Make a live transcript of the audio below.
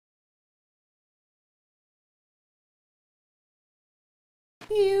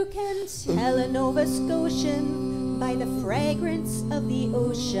You can tell a Nova Scotian by the fragrance of the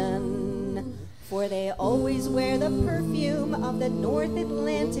ocean, for they always wear the perfume of the North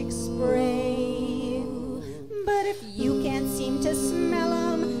Atlantic spray. But if you can't seem to smell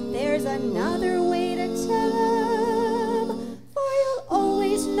 'em, there's another way to tell 'em, for you'll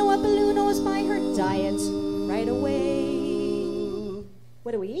always know a Bluenose by her diet right away.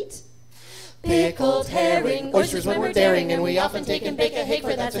 What do we eat? Pickled herring, oysters when we're daring, and we often take and bake a hake,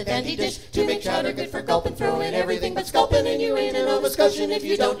 for that's a dandy dish to make chowder good for gulping, throw in everything but sculpin', and you ain't a Nova Scotian if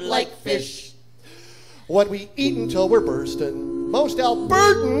you don't like fish. What we eat until we're burstin', most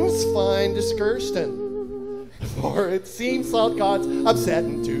Albertans find disgustin', for it seems salt gods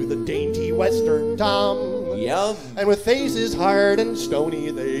upsettin' to the dainty western Tom. Yum. And with faces hard and stony,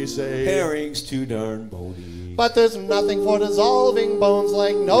 they say, herring's too darn bony. But there's nothing for dissolving bones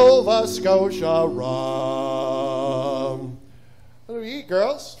like Nova Scotia rum. What do we eat,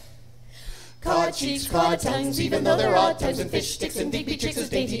 girls? Cod cheeks, cod tongues, even though they're odd times, and fish sticks and deepy chicks as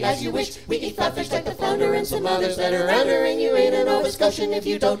dainty as you wish. We eat flatfish like the flounder and some others that are rounder, and you ain't a Nova Scotian if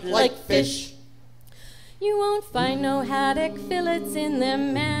you don't like fish. You won't find no haddock fillets in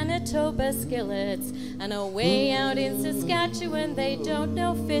them Manitoba skillets, and away out in Saskatchewan they don't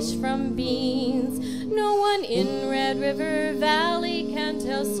know fish from beans. No one in Red River Valley can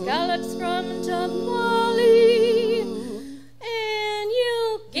tell scallops from tamale, and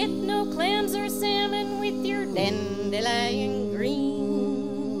you'll get no clams or salmon with your dandelion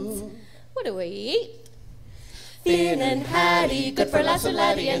greens. What do we eat? Thin and hatty, good for lasso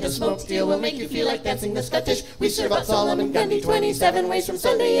laddie, and a smoked eel will make you feel like dancing the Scottish. We serve up Solomon Gundy 27 ways from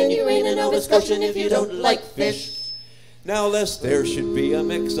Sunday, and you ain't a Nova Scotian if you don't like fish. Now lest there should be a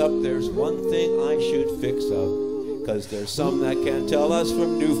mix-up, there's one thing I should fix up, 'cause there's some that can tell us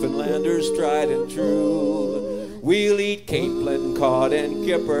from Newfoundlanders tried and true. We'll eat capelin, cod, and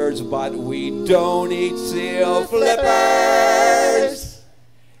kippers, but we don't eat seal flippers.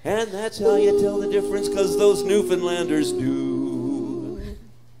 And that's how you tell the difference, 'cause those Newfoundlanders do.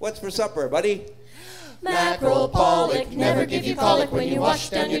 What's for supper, buddy? Mackerel pollock, never give you colic when you wash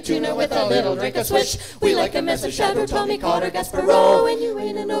down your tuna with a little drink of swish. We like a mess of shadow, Tommy cod, or Gaspereau, and you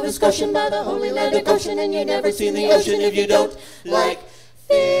ain't a Nova Scotian by the holy land of Goshen, and you never seen the ocean if you don't like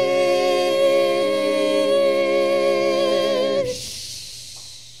fish.